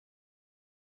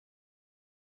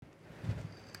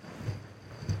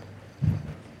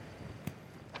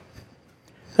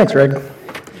Thanks, Greg.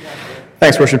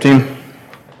 Thanks, worship team.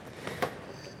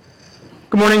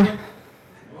 Good morning.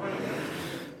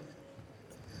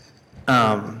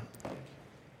 I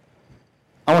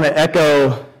want to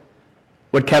echo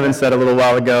what Kevin said a little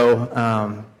while ago.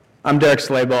 I'm Derek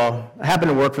Slayball. I happen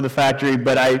to work for the factory,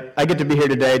 but I get to be here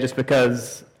today just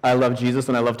because I love Jesus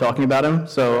and I love talking about him,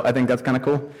 so I think that's kind of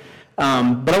cool.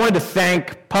 But I wanted to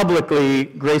thank publicly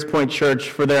Grace Point Church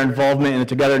for their involvement in the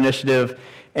Together Initiative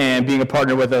and being a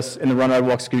partner with us in the Run, Ride,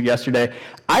 Walk, Scoot yesterday.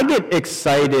 I get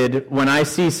excited when I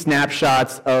see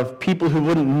snapshots of people who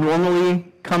wouldn't normally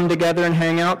come together and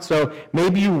hang out. So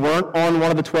maybe you weren't on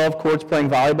one of the 12 courts playing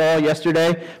volleyball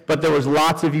yesterday, but there was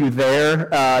lots of you there,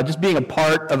 just being a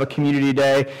part of a community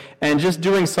day and just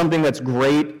doing something that's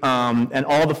great. And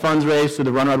all the funds raised through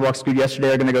the Run, Ride, Walk, Scoot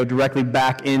yesterday are going to go directly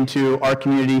back into our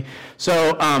community.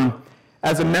 So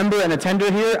as a member and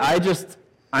attender here,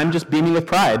 I'm just beaming with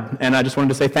pride, and I just wanted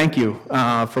to say thank you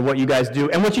for what you guys do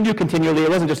and what you do continually. It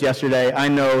wasn't just yesterday. I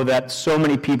know that so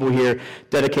many people here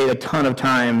dedicate a ton of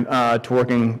time to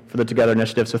working for the Together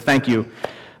Initiative, so thank you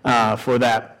for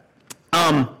that.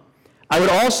 I would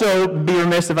also be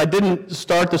remiss if I didn't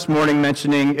start this morning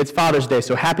mentioning it's Father's Day,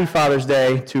 so happy Father's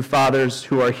Day to fathers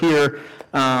who are here.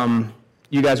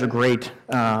 You guys are great.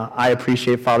 I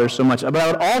appreciate fathers so much. But I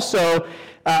would also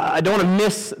I don't want to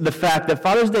miss the fact that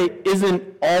Father's Day isn't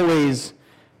always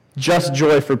just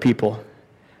joy for people.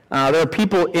 There are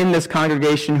people in this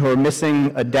congregation who are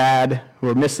missing a dad, who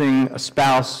are missing a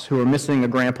spouse, who are missing a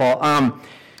grandpa.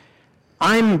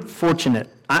 I'm fortunate.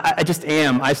 I just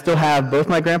am. I still have both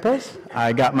my grandpas.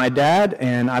 I got my dad,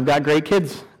 and I've got great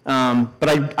kids.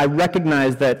 But I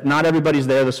recognize that not everybody's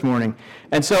there this morning.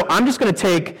 And so I'm just going to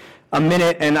take a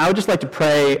minute, and I would just like to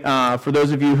pray for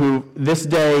those of you who this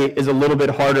day is a little bit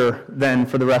harder than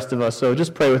for the rest of us. So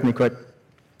just pray with me quick.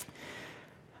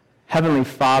 Heavenly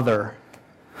Father,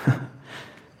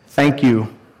 thank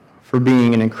you for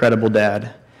being an incredible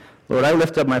dad. Lord, I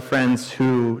lift up my friends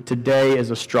who today is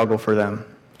a struggle for them.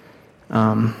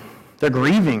 They're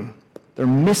grieving. They're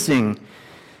missing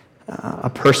a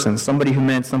person, somebody who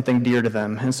meant something dear to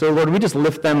them. And so, Lord, we just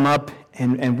lift them up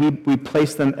and we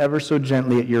place them ever so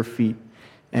gently at your feet.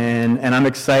 And I'm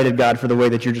excited, God, for the way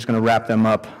that you're just going to wrap them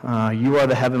up. You are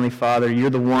the Heavenly Father. You're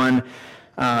the one,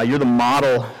 you're the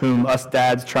model whom us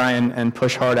dads try and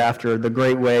push hard after, the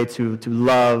great way to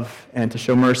love and to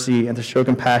show mercy and to show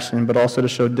compassion, but also to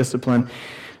show discipline.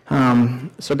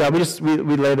 So, God,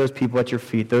 we lay those people at your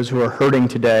feet, those who are hurting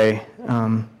today.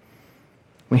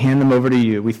 We hand them over to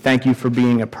you. We thank you for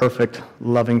being a perfect,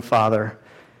 loving Father.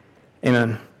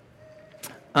 Amen.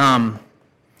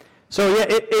 So yeah,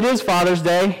 it is Father's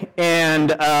Day,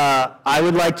 and I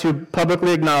would like to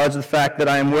publicly acknowledge the fact that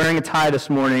I am wearing a tie this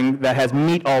morning that has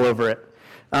meat all over it.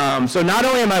 So not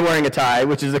only am I wearing a tie,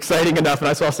 which is exciting enough, and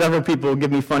I saw several people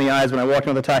give me funny eyes when I walked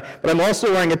in with a tie, but I'm also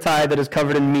wearing a tie that is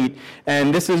covered in meat.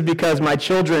 And this is because my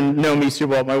children know me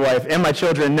super well, my wife, and my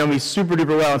children know me super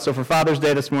duper well. And so for Father's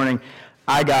Day this morning,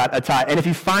 I got a tie. And if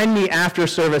you find me after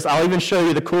service, I'll even show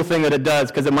you the cool thing that it does,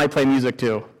 because it might play music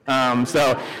too.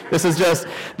 So this is just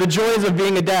the joys of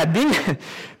being a dad.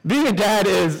 Being a dad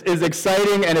is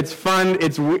exciting and it's fun.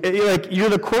 It's like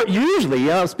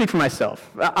usually, I'll speak for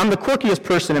myself. I'm the quirkiest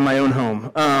person in my own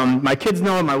home. My kids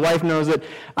know it. My wife knows it.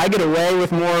 I get away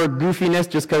with more goofiness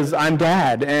just because I'm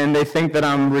dad, and they think that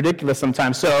I'm ridiculous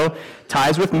sometimes. So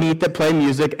ties with meat that play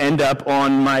music end up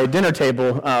on my dinner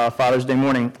table Father's Day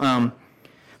morning.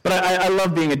 But I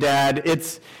love being a dad.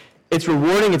 It's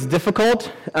rewarding. It's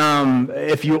difficult.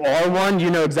 If you are one, you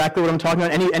know exactly what I'm talking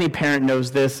about. Any parent knows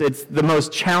this. It's the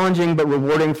most challenging but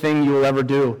rewarding thing you will ever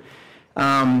do.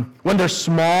 When they're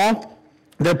small,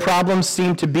 their problems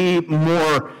seem to be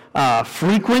more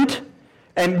frequent,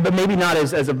 but maybe not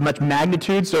as of much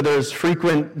magnitude. So there's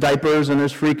frequent diapers and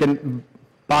there's frequent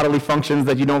bodily functions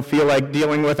that you don't feel like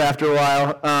dealing with after a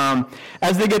while.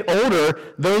 As they get older,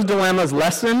 those dilemmas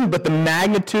lessen, but the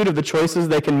magnitude of the choices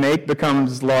they can make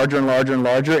becomes larger and larger and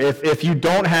larger. If you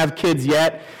don't have kids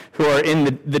yet who are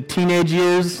in the teenage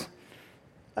years,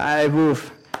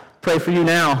 pray for you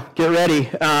now. Get ready.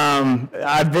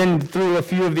 I've been through a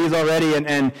few of these already,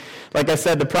 and like I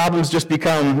said, the problems just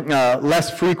become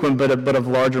less frequent, but of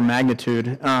larger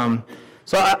magnitude.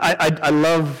 So I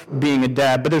love being a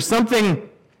dad, but there's something.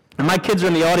 And my kids are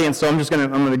in the audience, so I'm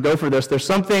going to go for this. There's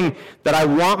something that I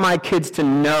want my kids to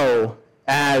know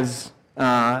as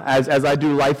I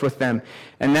do life with them,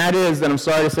 and that is, and I'm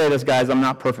sorry to say this, guys, I'm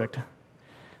not perfect.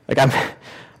 Like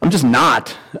I'm just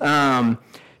not.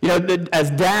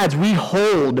 As dads, we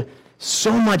hold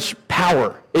so much power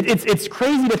power. It's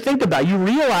crazy to think about. You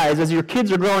realize as your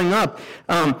kids are growing up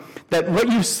that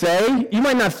what you say, you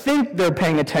might not think they're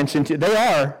paying attention to. They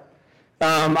are.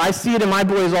 I see it in my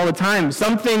boys all the time.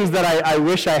 Some things that I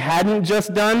wish I hadn't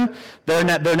just done, they're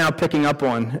now picking up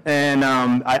on. And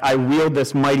I wield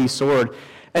this mighty sword.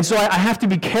 And so I have to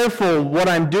be careful what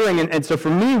I'm doing. And so for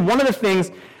me, one of the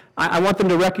things I want them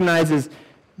to recognize is,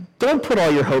 don't put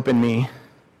all your hope in me.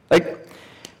 Like,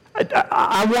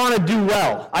 I want to do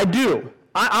well. I do.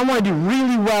 I want to do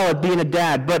really well at being a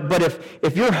dad. But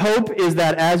if your hope is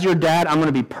that as your dad, I'm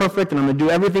going to be perfect and I'm going to do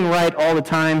everything right all the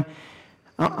time,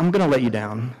 I'm going to let you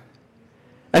down.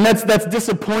 And that's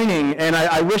disappointing, and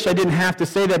I wish I didn't have to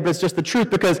say that, but it's just the truth,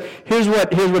 because here's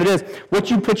what it is. What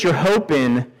you put your hope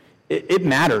in, it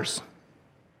matters.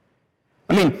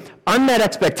 I mean, unmet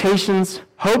expectations,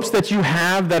 hopes that you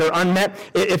have that are unmet,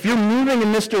 if you're moving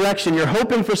in this direction, you're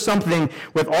hoping for something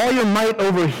with all your might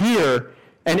over here,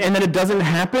 and then it doesn't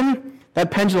happen,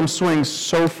 that pendulum swings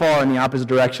so far in the opposite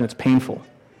direction, it's painful.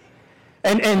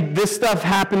 And this stuff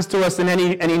happens to us in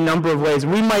any number of ways.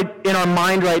 We might, in our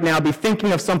mind right now, be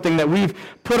thinking of something that we've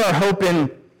put our hope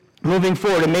in moving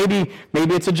forward, and maybe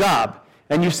it's a job.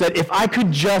 And you said, if I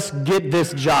could just get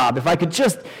this job, if I could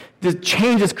just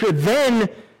change this career, then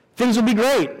things will be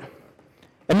great.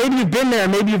 And maybe you've been there,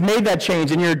 maybe you've made that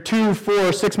change, and you're 2,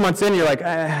 4, 6 months in, you're like,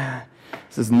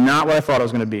 this is not what I thought it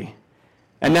was going to be.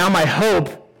 And now my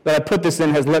hope that I put this in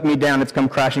has let me down. It's come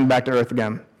crashing back to earth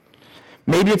again.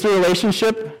 Maybe it's a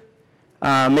relationship.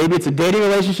 Maybe it's a dating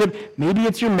relationship. Maybe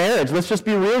it's your marriage. Let's just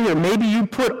be real here. Maybe you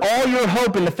put all your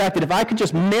hope in the fact that if I could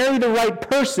just marry the right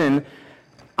person,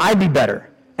 I'd be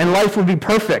better, and life would be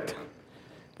perfect.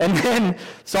 And then,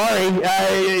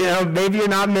 maybe you're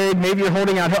not married, maybe you're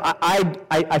holding out hope.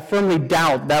 I firmly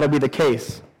doubt that'll be the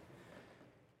case.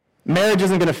 Marriage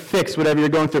isn't going to fix whatever you're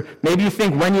going through. Maybe you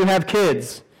think when you have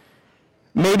kids,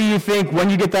 maybe you think when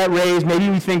you get that raise, maybe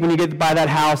you think when you get to buy that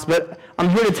house, but I'm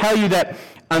here to tell you that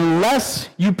unless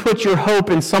you put your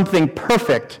hope in something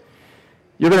perfect,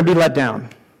 you're going to be let down.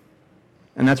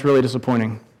 And that's really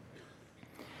disappointing.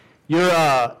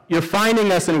 You're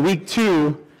finding us in week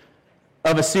 2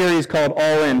 of a series called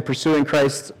All In, Pursuing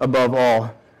Christ Above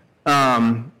All.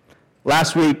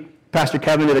 Last week, Pastor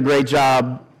Kevin did a great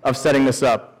job of setting this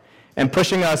up and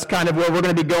pushing us kind of where we're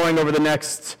going to be going over the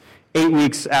next 8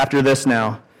 weeks after this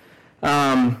now.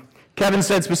 Kevin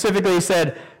said specifically, he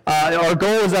said, our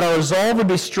goal is that our resolve would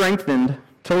be strengthened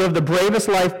to live the bravest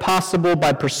life possible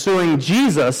by pursuing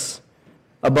Jesus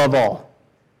above all.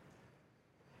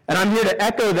 And I'm here to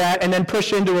echo that and then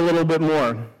push into a little bit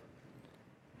more.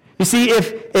 You see,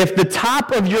 if the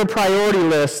top of your priority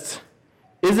list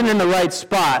isn't in the right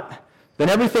spot, then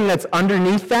everything that's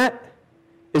underneath that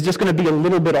is just going to be a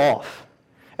little bit off.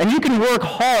 And you can work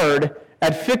hard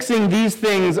at fixing these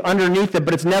things underneath it,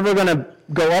 but it's never going to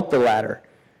go up the ladder.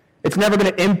 It's never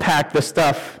going to impact the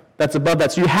stuff that's above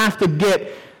that. So you have to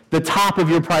get the top of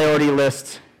your priority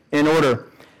list in order.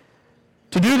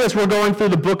 To do this, we're going through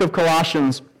the book of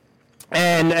Colossians.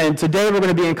 And today we're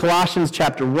going to be in Colossians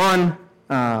chapter 1,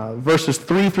 verses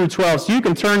 3 through 12. So you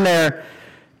can turn there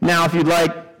now if you'd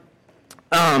like.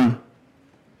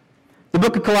 The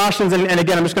book of Colossians, and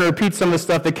again, I'm just going to repeat some of the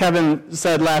stuff that Kevin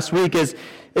said last week, is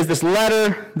this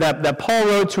letter that Paul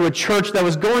wrote to a church that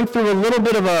was going through a little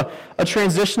bit of a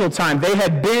transitional time. They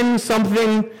had been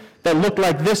something that looked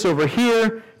like this over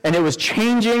here, and it was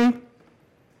changing.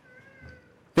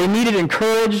 They needed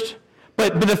encouraged.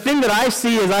 But the thing that I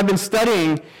see as I've been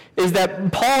studying is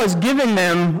that Paul is giving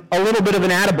them a little bit of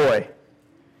an attaboy.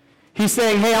 He's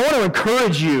saying, hey, I want to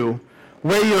encourage you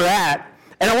where you're at,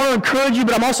 and I want to encourage you,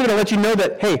 but I'm also going to let you know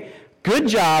that, hey, good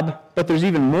job, but there's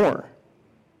even more.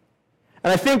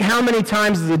 And I think how many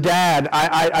times as a dad,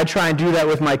 I try and do that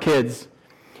with my kids.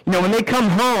 You know, when they come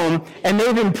home and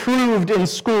they've improved in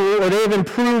school or they've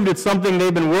improved at something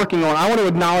they've been working on, I want to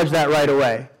acknowledge that right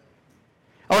away.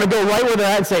 I want to go right where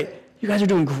they're at and say, you guys are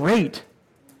doing great.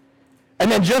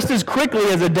 And then just as quickly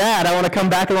as a dad, I want to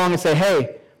come back along and say,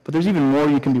 hey, but there's even more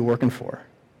you can be working for.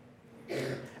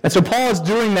 And so Paul is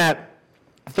doing that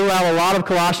throughout a lot of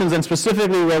Colossians, and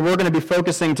specifically where we're going to be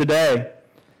focusing today.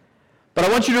 But I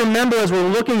want you to remember as we're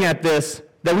looking at this,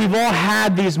 that we've all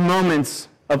had these moments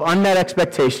of unmet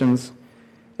expectations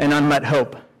and unmet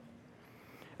hope.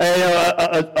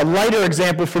 A lighter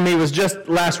example for me was just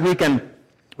last weekend.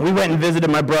 We went and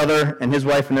visited my brother and his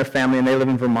wife and their family, and they live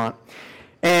in Vermont.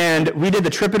 And we did the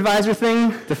TripAdvisor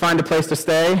thing to find a place to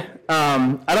stay.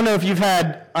 I don't know if you've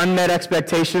had unmet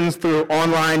expectations through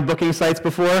online booking sites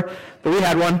before, but we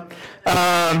had one.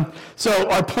 So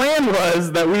our plan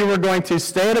was that we were going to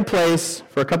stay at a place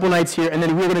for a couple nights here, and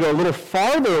then we were going to go a little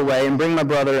farther away and bring my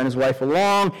brother and his wife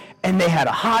along. And they had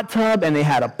a hot tub, and they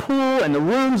had a pool, and the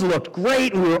rooms looked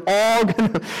great, and we were all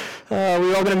going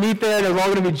to meet there, and it was all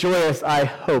going to be joyous, I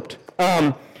hoped.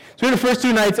 So we had the first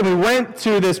 2 nights, and we went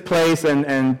to this place,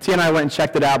 and Tia and I went and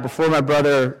checked it out before my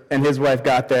brother and his wife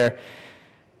got there,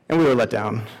 and we were let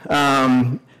down.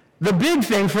 The big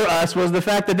thing for us was the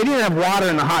fact that they didn't have water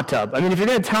in the hot tub. I mean, if you're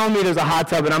going to tell me there's a hot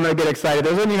tub and I'm going to get excited,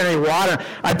 there wasn't even any water.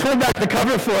 I pulled back the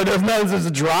cover for it. It was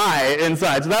dry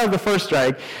inside, so that was the first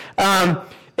strike.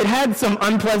 It had some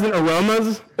unpleasant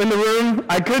aromas in the room.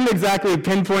 I couldn't exactly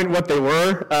pinpoint what they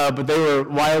were, but they were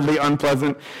wildly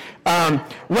unpleasant.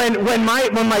 When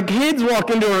my kids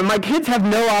walk into a room, my kids have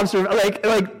no observation,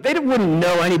 like they wouldn't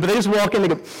know any, but they just walk in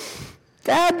and go,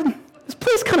 "Dad, this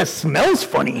place kind of smells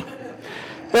funny."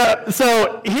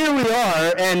 So here we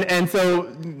are, and so,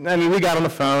 I mean, we got on the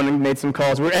phone and made some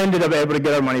calls. We ended up able to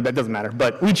get our money back. It doesn't matter,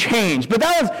 but we changed. But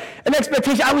that was an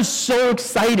expectation. I was so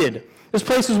excited. This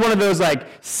place is one of those like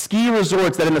ski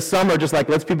resorts that in the summer just like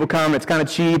lets people come. It's kind of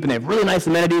cheap and they have really nice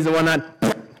amenities and whatnot.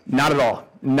 Not at all.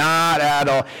 Not at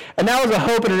all. And that was a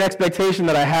hope and an expectation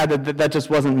that I had that just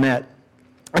wasn't met.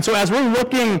 And so as we're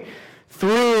looking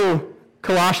through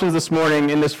Colossians this morning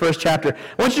in this first chapter,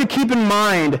 I want you to keep in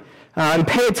mind and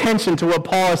pay attention to what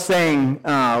Paul is saying,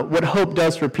 what hope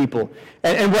does for people,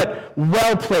 and what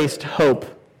well-placed hope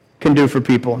can do for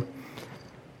people.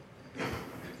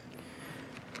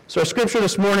 So our scripture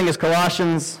this morning is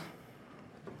Colossians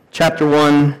chapter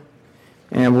 1,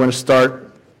 and we're going to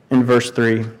start in verse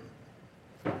 3.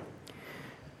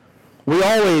 We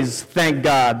always thank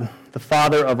God, the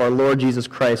Father of our Lord Jesus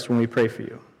Christ, when we pray for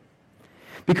you,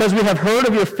 because we have heard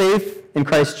of your faith in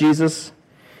Christ Jesus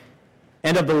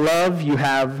and of the love you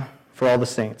have for all the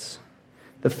saints,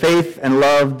 the faith and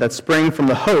love that spring from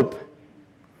the hope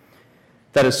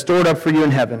that is stored up for you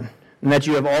in heaven, and that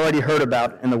you have already heard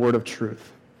about in the word of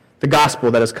truth, the gospel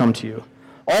that has come to you.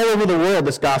 All over the world,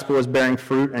 this gospel is bearing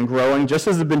fruit and growing, just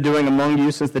as it has been doing among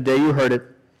you since the day you heard it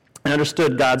and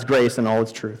understood God's grace and all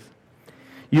its truth.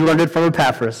 You learned it from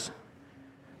Epaphras,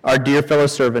 our dear fellow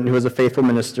servant, who is a faithful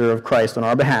minister of Christ on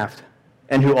our behalf,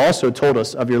 and who also told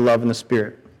us of your love in the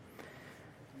Spirit.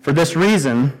 For this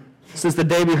reason, since the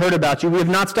day we heard about you, we have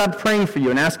not stopped praying for you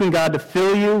and asking God to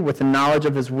fill you with the knowledge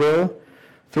of his will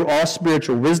through all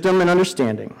spiritual wisdom and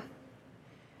understanding.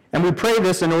 And we pray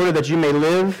this in order that you may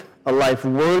live a life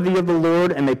worthy of the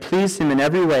Lord and may please him in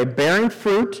every way, bearing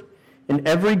fruit in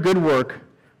every good work,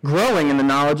 growing in the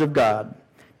knowledge of God,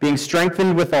 being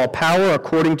strengthened with all power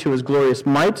according to his glorious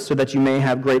might, so that you may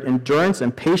have great endurance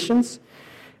and patience,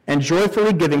 and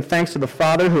joyfully giving thanks to the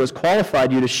Father who has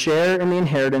qualified you to share in the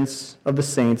inheritance of the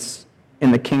saints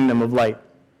in the kingdom of light.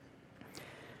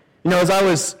 You know, as I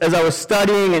was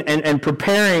studying and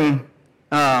preparing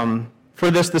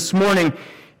for this morning,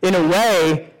 in a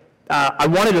way, I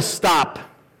wanted to stop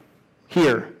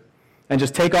here and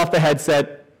just take off the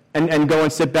headset and go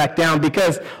and sit back down,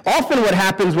 because often what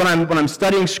happens when I'm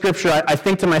studying Scripture, I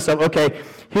think to myself, okay,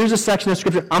 here's a section of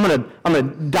Scripture. I'm gonna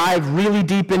dive really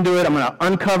deep into it. I'm gonna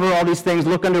uncover all these things,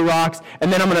 look under rocks,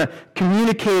 and then I'm gonna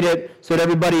communicate it so that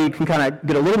everybody can kind of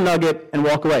get a little nugget and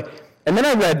walk away. And then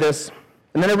I read this,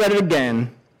 and then I read it again,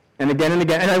 and again and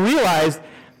again, and I realized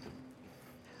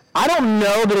I don't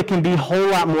know that it can be a whole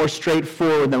lot more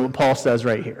straightforward than what Paul says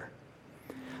right here.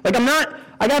 Like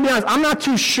I gotta be honest, I'm not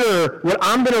too sure what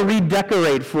I'm gonna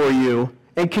redecorate for you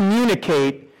and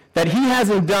communicate that he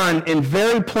hasn't done in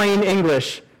very plain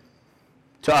English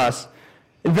to us,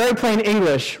 in very plain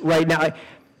English right now.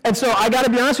 And so I gotta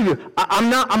be honest with you,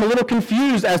 I'm a little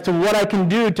confused as to what I can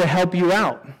do to help you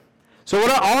out. So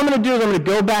all I'm gonna do is I'm gonna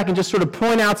go back and just sort of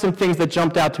point out some things that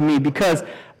jumped out to me, because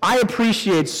I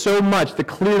appreciate so much the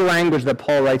clear language that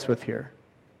Paul writes with here.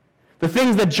 The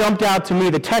things that jumped out to me,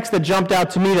 the text that jumped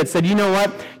out to me that said, you know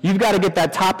what, you've got to get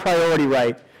that top priority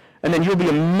right, and then you'll be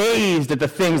amazed at the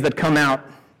things that come out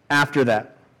after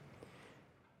that.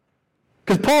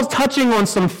 Because Paul's touching on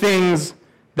some things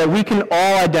that we can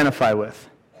all identify with.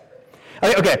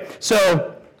 Okay,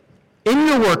 so in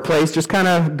your workplace, just kind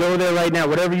of go there right now,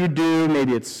 whatever you do,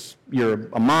 maybe you're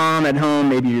a mom at home,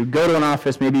 maybe you go to an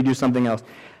office, maybe you do something else.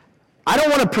 I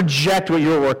don't want to project what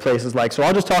your workplace is like, so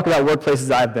I'll just talk about workplaces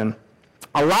I've been.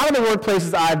 A lot of the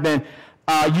workplaces I've been,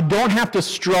 you don't have to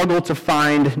struggle to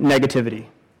find negativity.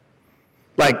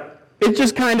 Like, it's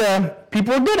just kind of,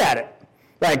 people are good at it.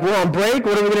 Like, we're on break,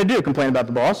 what are we going to do? Complain about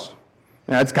the boss?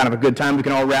 That's kind of a good time. We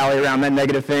can all rally around that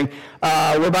negative thing.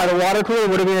 We're by the water cooler.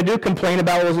 What are we going to do? Complain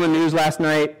about what was in the news last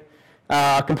night.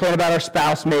 Complain about our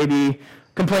spouse maybe.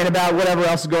 Complain about whatever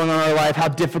else is going on in our life, how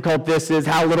difficult this is,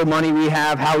 how little money we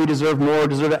have, how we deserve more,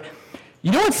 deserve that.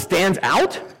 You know what stands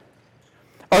out?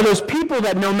 Are those people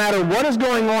that no matter what is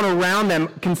going on around them,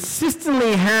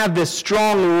 consistently have this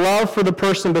strong love for the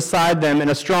person beside them and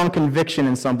a strong conviction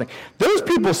in something. Those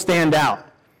people stand out.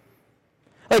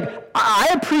 Like, I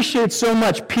appreciate so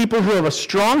much people who have a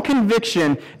strong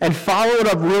conviction and follow it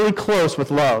up really close with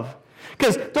love.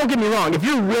 Because, don't get me wrong, if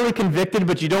you're really convicted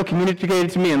but you don't communicate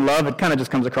it to me in love, it kind of just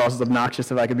comes across as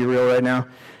obnoxious if I could be real right now.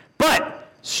 But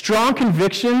strong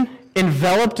conviction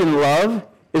enveloped in love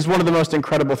is one of the most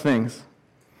incredible things.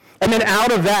 And then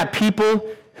out of that, people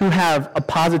who have a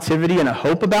positivity and a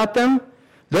hope about them,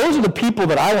 those are the people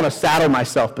that I want to saddle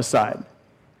myself beside.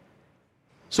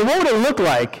 So what would it look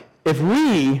like if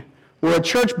we were a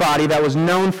church body that was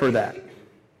known for that?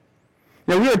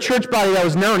 Now, we're a church body that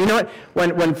was known. You know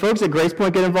what? When folks at Grace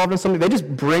Point get involved in something, they just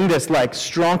bring this like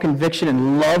strong conviction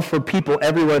and love for people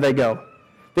everywhere they go.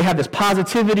 They have this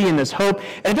positivity and this hope.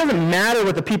 And it doesn't matter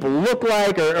what the people look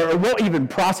like or what even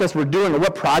process we're doing or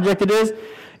what project it is.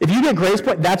 If you get Grace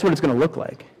Point, that's what it's going to look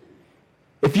like.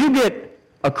 If you get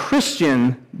a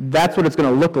Christian, that's what it's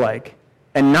going to look like,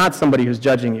 and not somebody who's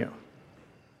judging you.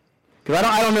 Because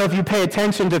I don't know if you pay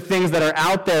attention to things that are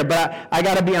out there, but I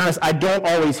got to be honest, I don't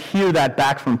always hear that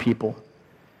back from people.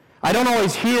 I don't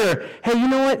always hear, hey, you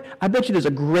know what? I bet you there's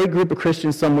a great group of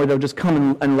Christians somewhere that will just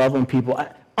come and love on people.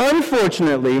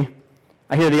 Unfortunately,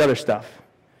 I hear the other stuff.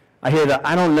 I hear that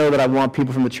I don't know that I want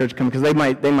people from the church coming because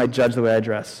they might judge the way I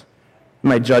dress. They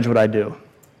might judge what I do.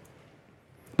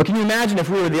 But can you imagine if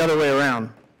we were the other way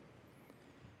around?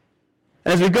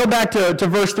 And as we go back to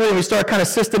verse 3 and we start kind of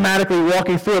systematically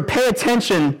walking through it, pay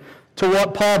attention to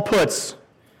what Paul puts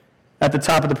at the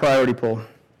top of the priority poll.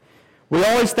 We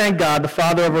always thank God, the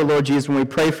Father of our Lord Jesus, when we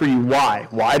pray for you. Why?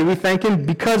 Why do we thank Him?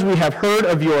 Because we have heard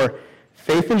of your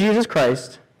faith in Jesus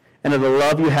Christ and of the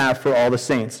love you have for all the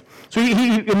saints. So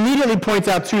he immediately points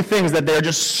out two things that they're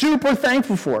just super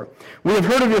thankful for. We have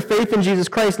heard of your faith in Jesus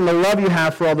Christ and the love you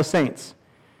have for all the saints.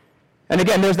 And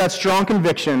again, there's that strong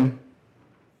conviction,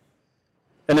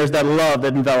 and there's that love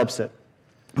that envelops it.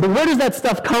 But where does that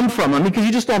stuff come from? I mean, because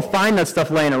you just don't find that stuff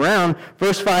laying around.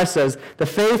 Verse 5 says, the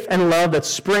faith and love that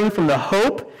spring from the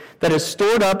hope that is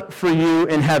stored up for you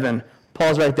in heaven.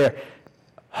 Paul's right there.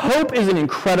 Hope is an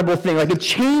incredible thing. Like, it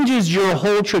changes your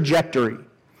whole trajectory.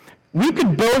 We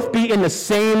could both be in the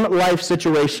same life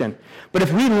situation. But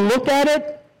if we look at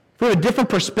it from a different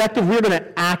perspective, we're going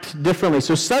to act differently.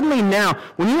 So suddenly now,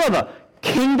 when you have a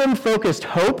kingdom-focused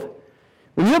hope,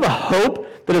 when you have a hope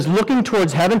that is looking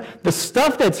towards heaven, the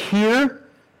stuff that's here,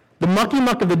 the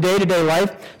mucky-muck of the day-to-day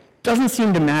life, doesn't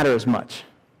seem to matter as much.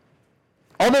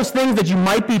 All those things that you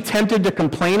might be tempted to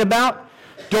complain about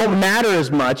don't matter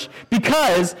as much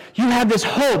because you have this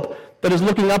hope that is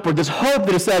looking upward, this hope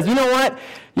that says, you know what?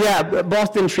 Yeah, boss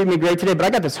didn't treat me great today, but I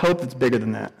got this hope that's bigger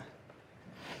than that.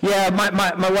 Yeah,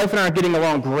 my wife and I aren't getting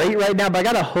along great right now, but I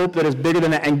got a hope that is bigger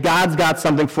than that, and God's got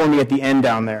something for me at the end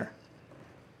down there.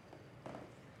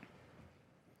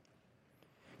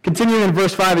 Continuing in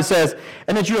verse 5, it says,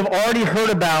 and that you have already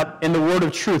heard about in the word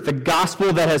of truth, the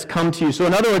gospel that has come to you. So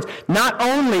in other words, not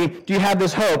only do you have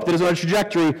this hope that is on a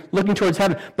trajectory looking towards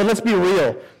heaven, but let's be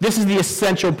real. This is the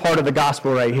essential part of the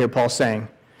gospel right here, Paul's saying.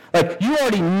 Like, you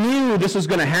already knew this was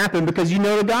going to happen because you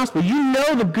know the gospel. You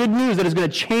know the good news that is going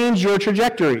to change your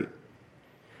trajectory.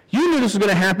 You knew this was going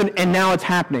to happen, and now it's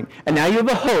happening. And now you have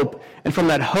a hope, and from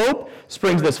that hope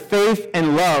springs this faith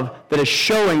and love that is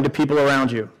showing to people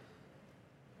around you.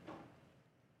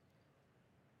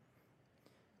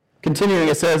 Continuing,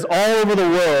 it says, all over the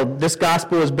world, this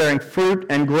gospel is bearing fruit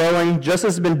and growing, just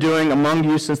as it's been doing among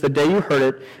you since the day you heard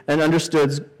it and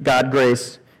understood God's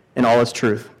grace in all its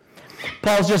truth.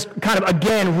 Paul's just kind of,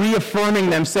 again, reaffirming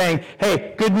them, saying,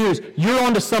 hey, good news, you're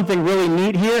onto something really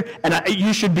neat here, and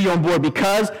you should be on board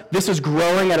because this is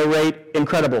growing at a rate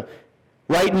incredible.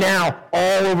 Right now,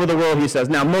 all over the world, he says.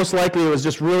 Now, most likely it was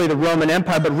just really the Roman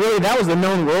Empire, but really that was the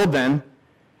known world then.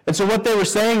 And so what they were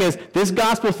saying is, this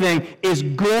gospel thing is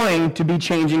going to be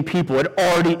changing people. It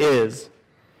already is.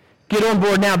 Get on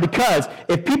board now, because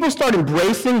if people start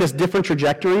embracing this different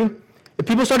trajectory, if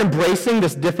people start embracing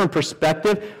this different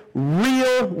perspective,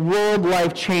 real world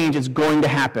life change is going to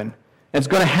happen. And it's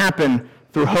going to happen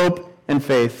through hope and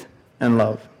faith and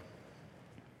love.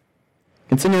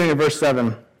 Continuing in verse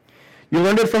 7, you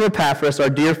learned it from Epaphras, our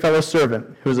dear fellow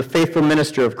servant, who is a faithful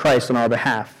minister of Christ on our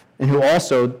behalf, and who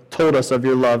also told us of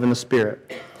your love in the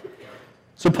Spirit.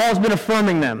 So Paul's been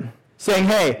affirming them, saying,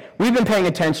 hey, we've been paying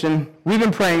attention, we've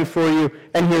been praying for you,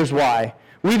 and here's why.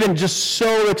 We've been just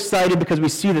so excited because we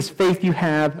see this faith you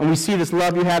have, and we see this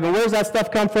love you have. And where does that stuff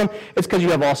come from? It's because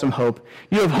you have awesome hope.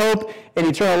 You have hope in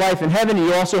eternal life in heaven, and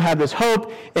you also have this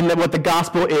hope in what the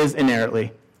gospel is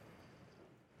inherently.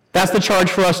 That's the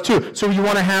charge for us too. So you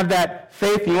want to have that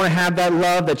faith, you want to have that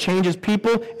love that changes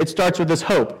people, it starts with this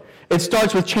hope. It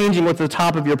starts with changing what's at the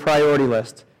top of your priority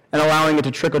list and allowing it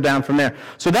to trickle down from there.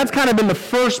 So that's kind of been the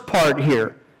first part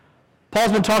here.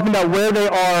 Paul's been talking about where they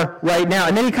are right now.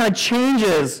 And then he kind of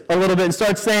changes a little bit and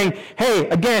starts saying, hey,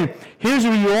 again, here's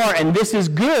where you are, and this is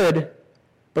good,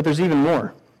 but there's even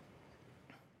more.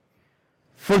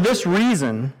 For this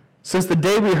reason, since the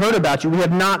day we heard about you, we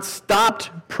have not stopped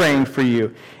praying for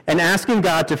you and asking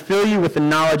God to fill you with the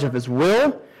knowledge of his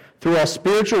will through all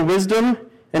spiritual wisdom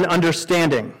and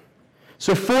understanding.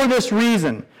 So for this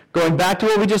reason, going back to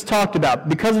what we just talked about,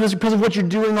 because of what you're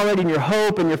doing already in your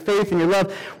hope and your faith and your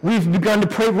love, we've begun to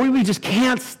pray. We just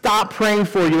can't stop praying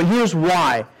for you, and here's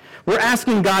why. We're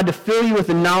asking God to fill you with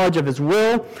the knowledge of his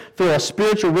will through all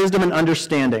spiritual wisdom and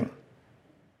understanding.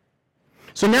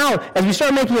 So now, as we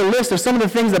start making a list of some of the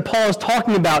things that Paul is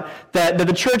talking about that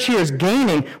the church here is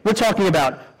gaining, we're talking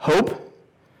about hope,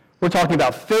 we're talking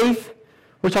about faith,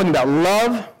 we're talking about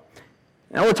love,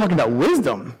 now we're talking about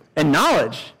wisdom and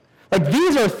knowledge. Like,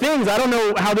 these are things, I don't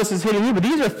know how this is hitting you, but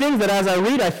these are things that as I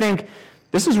read, I think,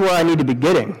 this is where I need to be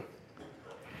getting.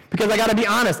 Because I got to be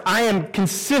honest, I am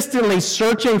consistently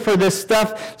searching for this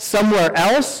stuff somewhere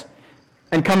else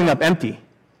and coming up empty.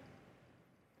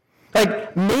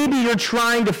 Like, maybe you're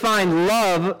trying to find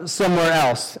love somewhere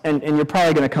else, and you're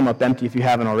probably going to come up empty if you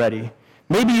haven't already.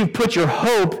 Maybe you've put your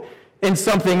hope in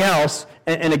something else,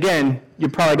 and again, you're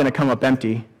probably going to come up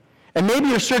empty. And maybe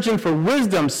you're searching for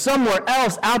wisdom somewhere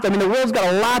else out there. I mean, the world's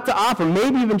got a lot to offer,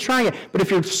 maybe even trying it. But if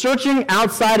you're searching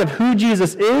outside of who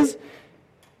Jesus is,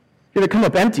 you're going to come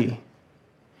up empty.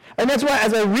 And that's why,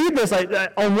 as I read this,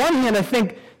 on one hand, I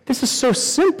think, this is so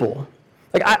simple.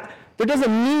 Like, there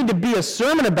doesn't need to be a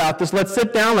sermon about this. Let's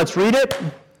sit down, let's read it,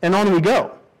 and on we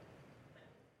go.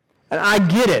 And I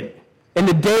get it. In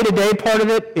the day-to-day part of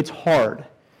it, it's hard.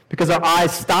 Because our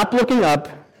eyes stop looking up,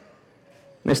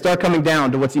 and they start coming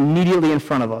down to what's immediately in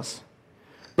front of us.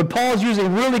 But Paul's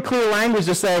using really clear language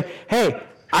to say, hey,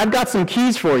 I've got some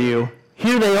keys for you.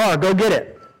 Here they are. Go get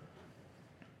it.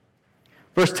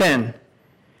 Verse 10,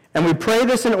 and we pray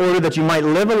this in order that you might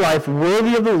live a life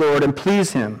worthy of the Lord and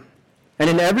please him, and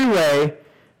in every way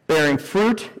bearing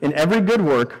fruit in every good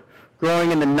work,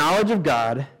 growing in the knowledge of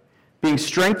God, being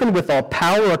strengthened with all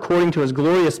power according to his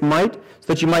glorious might, so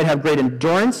that you might have great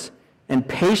endurance and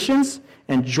patience,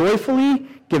 and joyfully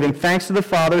giving thanks to the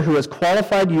Father who has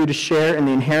qualified you to share in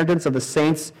the inheritance of the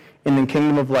saints in the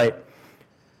kingdom of light.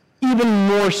 Even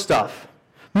more stuff.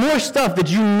 More stuff that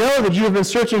you know that you have been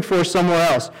searching for somewhere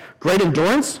else. Great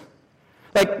endurance?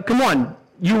 Like, come on.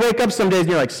 You wake up some days and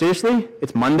you're like, seriously?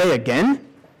 It's Monday again?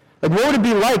 Like, what would it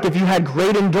be like if you had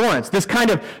great endurance? This kind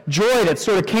of joy that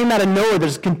sort of came out of nowhere that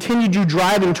has continued you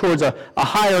driving towards a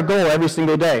higher goal every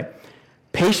single day.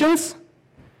 Patience?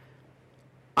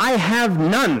 I have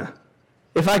none,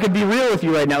 if I could be real with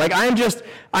you right now. Like, I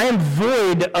am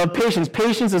void of patience.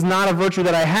 Patience is not a virtue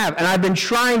that I have. And I've been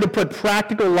trying to put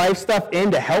practical life stuff in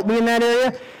to help me in that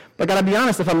area. But I got to be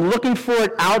honest, if I'm looking for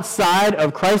it outside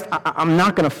of Christ, I'm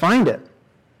not going to find it.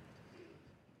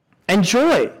 And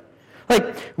joy.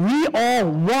 Like, we all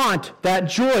want that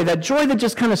joy that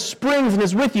just kind of springs and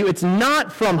is with you. It's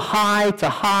not from high to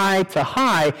high to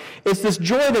high. It's this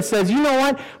joy that says, you know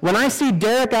what? When I see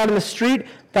Derek out in the street,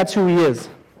 that's who he is.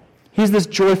 He's this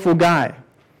joyful guy.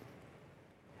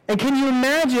 And can you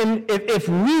imagine if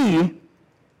we,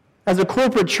 as a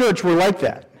corporate church, were like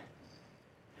that?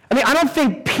 I mean, I don't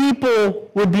think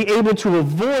people would be able to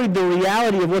avoid the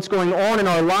reality of what's going on in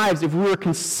our lives if we were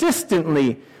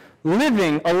consistently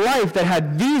living a life that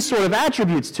had these sort of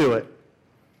attributes to it.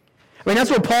 I mean, that's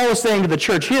what Paul is saying to the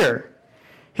church here.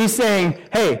 He's saying,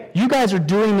 hey, you guys are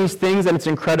doing these things and it's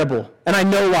incredible. And I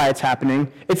know why it's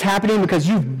happening. It's happening because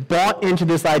you've bought into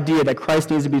this idea that Christ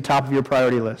needs to be top of your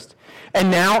priority list. And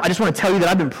now I just want to tell you that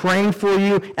I've been praying for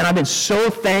you and I've been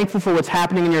so thankful for what's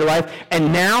happening in your life.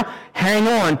 And now, hang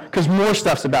on, because more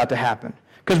stuff's about to happen.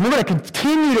 Because we're going to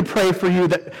continue to pray for you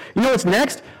that, you know what's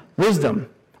next? Wisdom.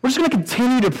 We're just going to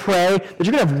continue to pray that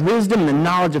you're going to have wisdom and the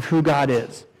knowledge of who God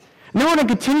is. And then we're going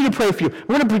to continue to pray for you.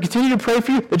 We're going to continue to pray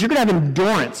for you that you're going to have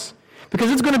endurance.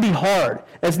 Because it's going to be hard.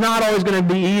 It's not always going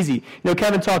to be easy. You know,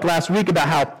 Kevin talked last week about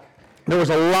how there was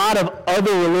a lot of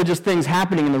other religious things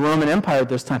happening in the Roman Empire at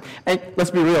this time. And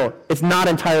let's be real, it's not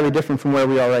entirely different from where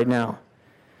we are right now.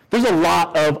 There's a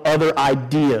lot of other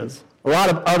ideas a lot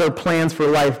of other plans for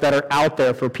life that are out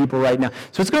there for people right now.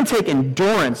 So it's going to take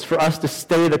endurance for us to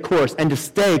stay the course and to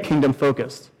stay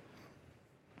kingdom-focused.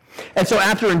 And so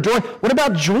after endurance, what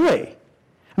about joy?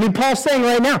 I mean, Paul's saying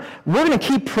right now, we're going to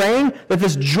keep praying that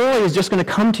this joy is just going to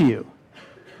come to you.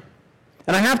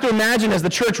 And I have to imagine as the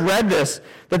church read this,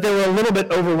 that they were a little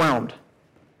bit overwhelmed.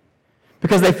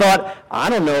 Because they thought, I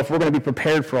don't know if we're going to be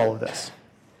prepared for all of this.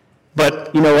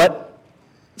 But you know what?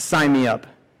 Sign me up.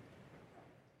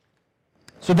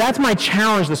 So that's my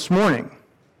challenge this morning.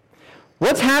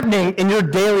 What's happening in your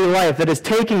daily life that is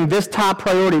taking this top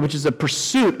priority, which is a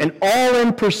pursuit, an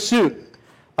all-in pursuit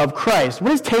of Christ?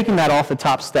 What is taking that off the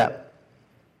top step?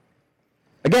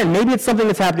 Again, maybe it's something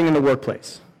that's happening in the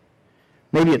workplace.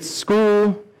 Maybe it's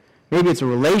school. Maybe it's a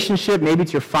relationship. Maybe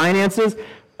it's your finances.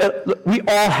 We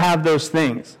all have those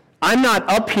things. I'm not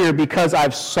up here because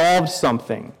I've solved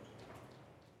something.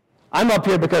 I'm up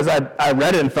here because I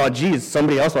read it and thought, geez,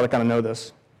 somebody else ought to kind of know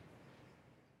this.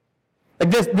 Like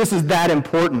this is that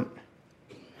important.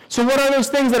 So what are those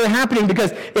things that are happening?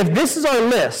 Because if this is our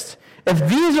list, if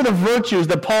these are the virtues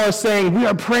that Paul is saying, we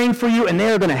are praying for you and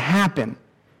they are going to happen.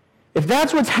 If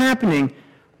that's what's happening,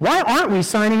 why aren't we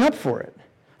signing up for it?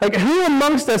 Like who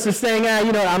amongst us is saying,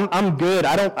 I'm good.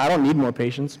 I don't need more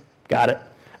patience. Got it.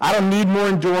 I don't need more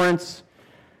endurance.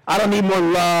 I don't need more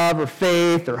love or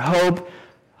faith or hope.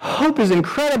 Hope is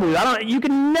incredible. You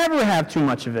can never have too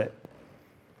much of it.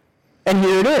 And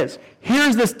here it is.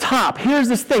 Here's this top. Here's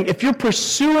this thing. If you're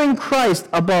pursuing Christ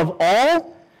above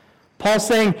all, Paul's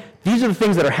saying these are the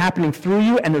things that are happening through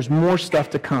you, and there's more stuff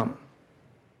to come.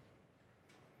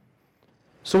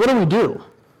 So what do?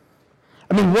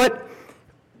 I mean,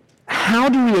 how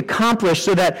do we accomplish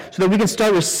so that we can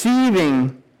start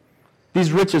receiving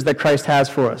these riches that Christ has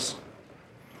for us?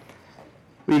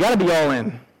 Well, you got to be all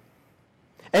in.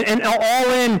 And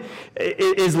all in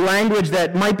is language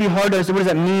that might be hard to understand. What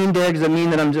does that mean, Derek? Does that mean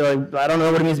that I don't know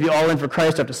what it means to be all in for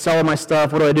Christ? I have to sell all my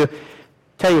stuff. What do I do?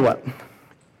 Tell you what.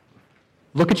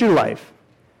 Look at your life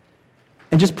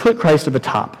and just put Christ at the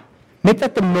top. Make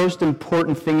that the most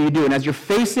important thing you do. And as you're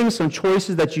facing some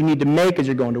choices that you need to make, as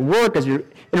you're going to work, as you're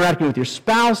interacting with your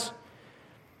spouse,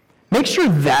 make sure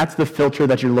that's the filter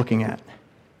that you're looking at.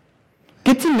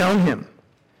 Get to know him.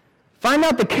 Find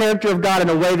out the character of God in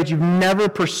a way that you've never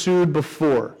pursued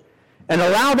before. And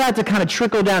allow that to kind of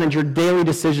trickle down into your daily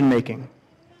decision making.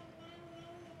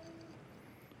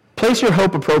 Place your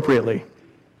hope appropriately.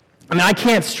 I mean, I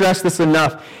can't stress this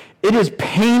enough. It is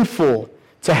painful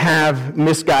to have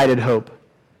misguided hope.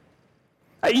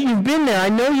 You've been there. I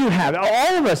know you have.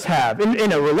 All of us have.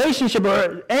 In a relationship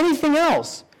or anything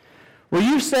else. Where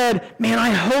you said, man, I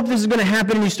hope this is going to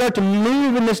happen. And you start to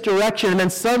move in this direction. And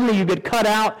then suddenly you get cut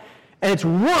out. And it's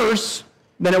worse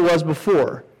than it was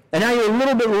before. And now you're a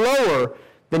little bit lower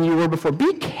than you were before.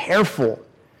 Be careful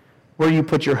where you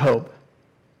put your hope.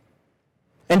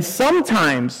 And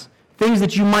sometimes things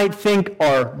that you might think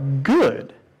are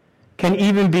good can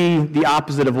even be the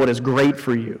opposite of what is great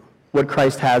for you, what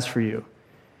Christ has for you.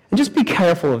 And just be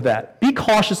careful of that. Be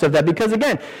cautious of that because,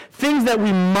 again, things that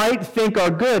we might think are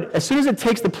good, as soon as it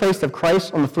takes the place of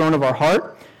Christ on the throne of our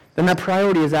heart, then that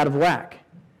priority is out of whack.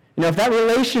 You know, if that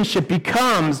relationship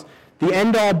becomes the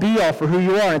end-all, be-all for who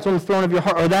you are, and it's on the throne of your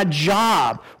heart, or that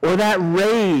job, or that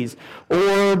raise,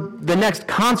 or the next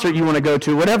concert you want to go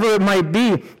to, whatever it might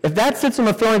be, if that sits on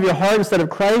the throne of your heart instead of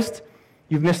Christ,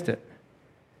 you've missed it.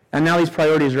 And now these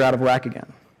priorities are out of whack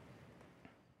again.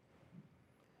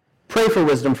 Pray for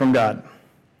wisdom from God.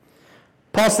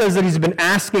 Paul says that he's been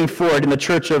asking for it in the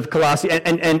church of Colossae,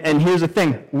 and here's the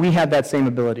thing, we have that same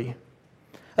ability.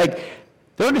 Like,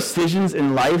 there are decisions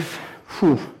in life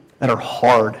that are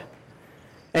hard.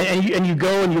 And you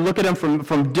go and you look at them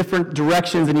from different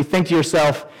directions and you think to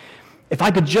yourself, if I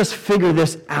could just figure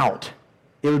this out,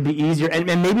 it would be easier.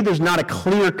 And maybe there's not a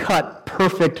clear-cut,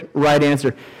 perfect, right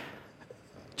answer.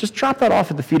 Just drop that off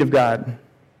at the feet of God.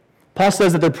 Paul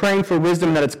says that they're praying for wisdom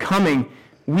and that it's coming.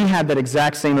 We have that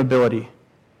exact same ability.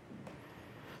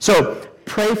 So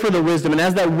pray for the wisdom. And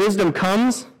as that wisdom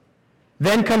comes,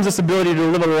 then comes this ability to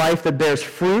live a life that bears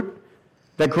fruit,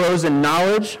 that grows in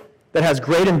knowledge, that has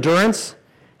great endurance,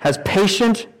 has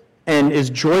patience, and is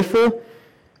joyful,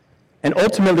 and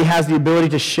ultimately has the ability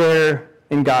to share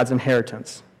in God's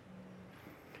inheritance.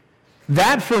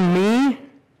 That, for me,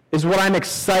 is what I'm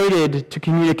excited to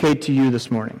communicate to you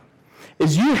this morning,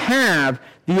 is you have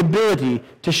the ability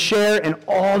to share in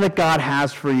all that God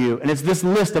has for you, and it's this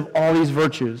list of all these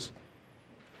virtues.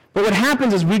 But what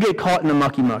happens is we get caught in a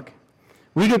mucky muck.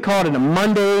 We get caught in a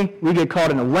Monday, we get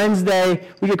caught in a Wednesday,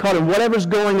 we get caught in whatever's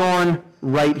going on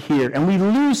right here. And we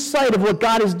lose sight of what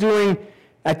God is doing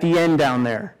at the end down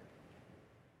there.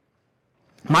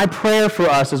 My prayer for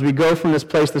us as we go from this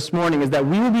place this morning is that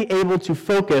we will be able to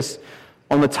focus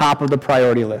on the top of the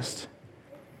priority list.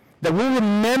 That we'll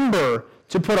remember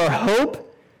to put our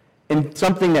hope in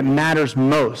something that matters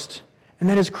most, and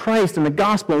that is Christ and the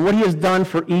gospel and what he has done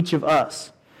for each of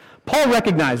us. Paul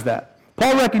recognized that.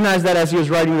 Paul recognized that as he was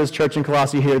writing to this church in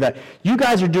Colossae here, that you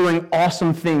guys are doing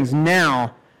awesome things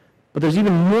now, but there's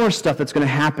even more stuff that's going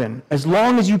to happen as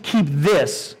long as you keep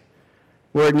this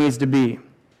where it needs to be.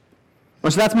 So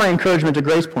that's my encouragement to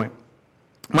Grace Point.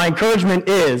 My encouragement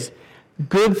is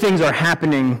good things are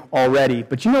happening already,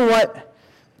 but you know what?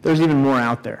 There's even more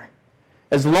out there.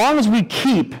 As long as we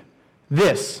keep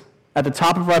this at the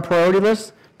top of our priority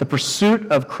list, the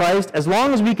pursuit of Christ, as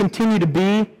long as we continue to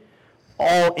be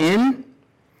all in,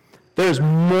 there's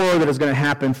more that is going to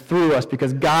happen through us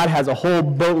because God has a whole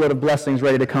boatload of blessings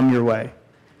ready to come your way.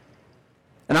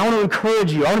 And I want to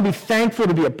encourage you. I want to be thankful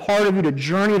to be a part of you, to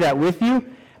journey that with you.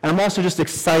 And I'm also just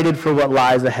excited for what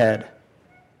lies ahead.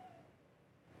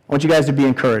 I want you guys to be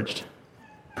encouraged.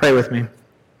 Pray with me.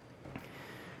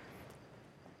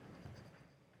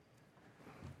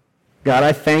 God,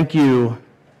 I thank you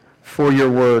for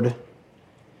your word.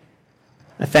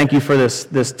 I thank you for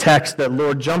this text that,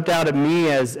 Lord, jumped out at me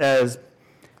as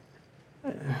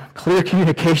clear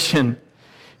communication.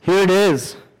 Here it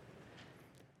is.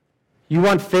 You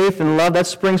want faith and love, that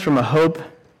springs from a hope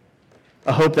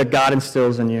that God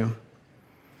instills in you.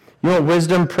 You want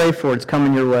wisdom, pray for it, it's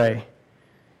coming your way.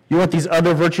 You want these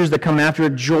other virtues that come after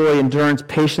it, joy, endurance,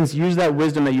 patience, use that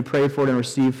wisdom that you prayed for it and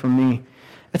received from me.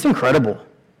 That's incredible.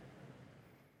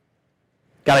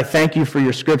 God, I thank you for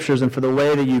your scriptures and for the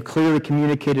way that you clearly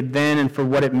communicated then and for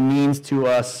what it means to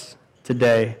us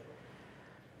today.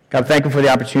 God, thank you for the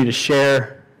opportunity to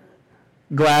share.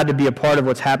 Glad to be a part of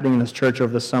what's happening in this church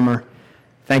over the summer.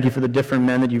 Thank you for the different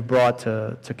men that you've brought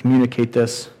to communicate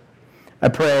this. I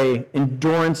pray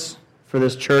endurance for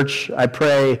this church. I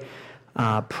pray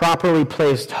properly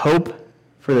placed hope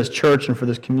for this church and for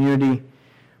this community.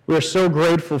 We are so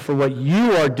grateful for what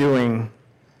you are doing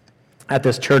at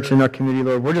this church and in our community,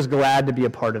 Lord. We're just glad to be a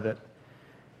part of it.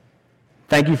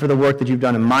 Thank you for the work that you've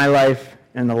done in my life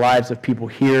and the lives of people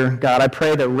here. God, I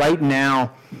pray that right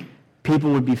now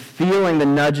people would be feeling the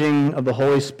nudging of the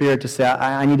Holy Spirit to say,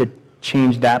 I need to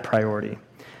change that priority.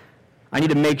 I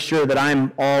need to make sure that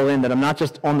I'm all in, that I'm not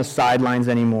just on the sidelines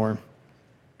anymore.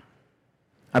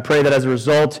 I pray that as a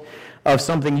result of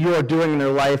something you are doing in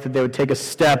their life, that they would take a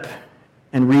step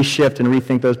and reshift and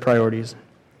rethink those priorities.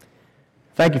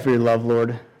 Thank you for your love,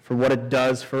 Lord, for what it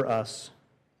does for us.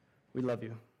 We love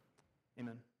you.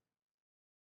 Amen.